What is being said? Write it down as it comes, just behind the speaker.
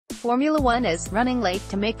Formula One is running late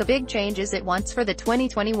to make the big changes it wants for the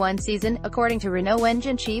 2021 season, according to Renault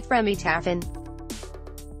engine chief Remi Taffin.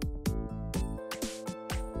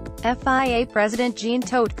 FIA President Jean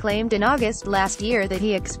Todt claimed in August last year that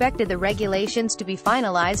he expected the regulations to be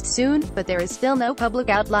finalized soon, but there is still no public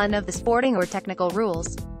outline of the sporting or technical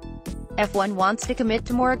rules. F1 wants to commit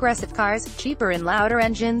to more aggressive cars, cheaper and louder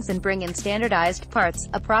engines, and bring in standardized parts,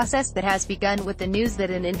 a process that has begun with the news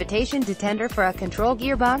that an invitation to tender for a control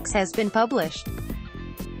gearbox has been published.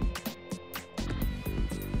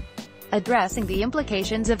 Addressing the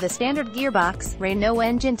implications of the standard gearbox, Renault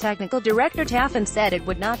engine technical director Taffin said it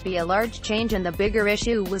would not be a large change and the bigger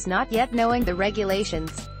issue was not yet knowing the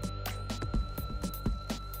regulations.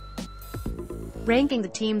 Ranking the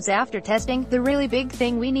teams after testing, the really big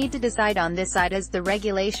thing we need to decide on this side is the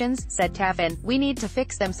regulations, said Taffin. We need to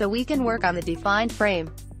fix them so we can work on the defined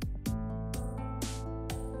frame.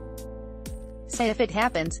 Say if it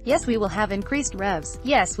happens, yes we will have increased revs,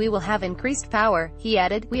 yes we will have increased power, he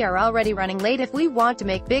added. We are already running late if we want to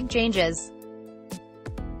make big changes.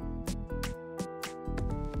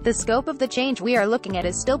 The scope of the change we are looking at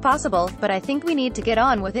is still possible, but I think we need to get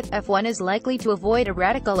on with it. F1 is likely to avoid a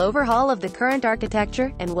radical overhaul of the current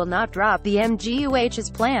architecture, and will not drop the MGUH as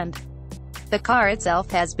planned. The car itself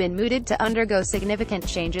has been mooted to undergo significant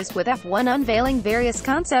changes, with F1 unveiling various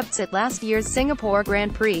concepts at last year's Singapore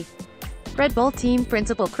Grand Prix. Red Bull team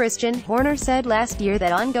principal Christian Horner said last year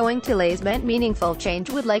that ongoing delays meant meaningful change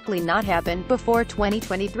would likely not happen before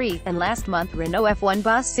 2023, and last month Renault F1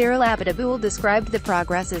 boss Cyril Abiteboul described the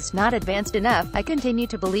progress as not advanced enough. I continue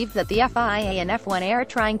to believe that the FIA and F1 are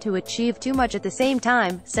trying to achieve too much at the same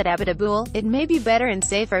time, said Abiteboul. It may be better and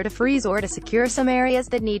safer to freeze or to secure some areas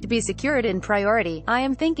that need to be secured in priority. I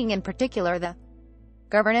am thinking in particular the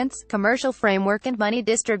governance, commercial framework and money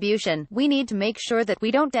distribution. We need to make sure that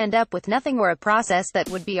we don't end up with nothing or a process that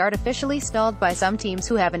would be artificially stalled by some teams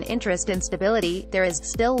who have an interest in stability. There is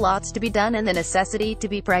still lots to be done and the necessity to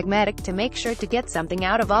be pragmatic to make sure to get something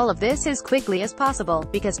out of all of this as quickly as possible,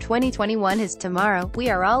 because 2021 is tomorrow. We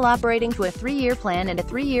are all operating to a 3-year plan, and a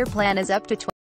 3-year plan is up to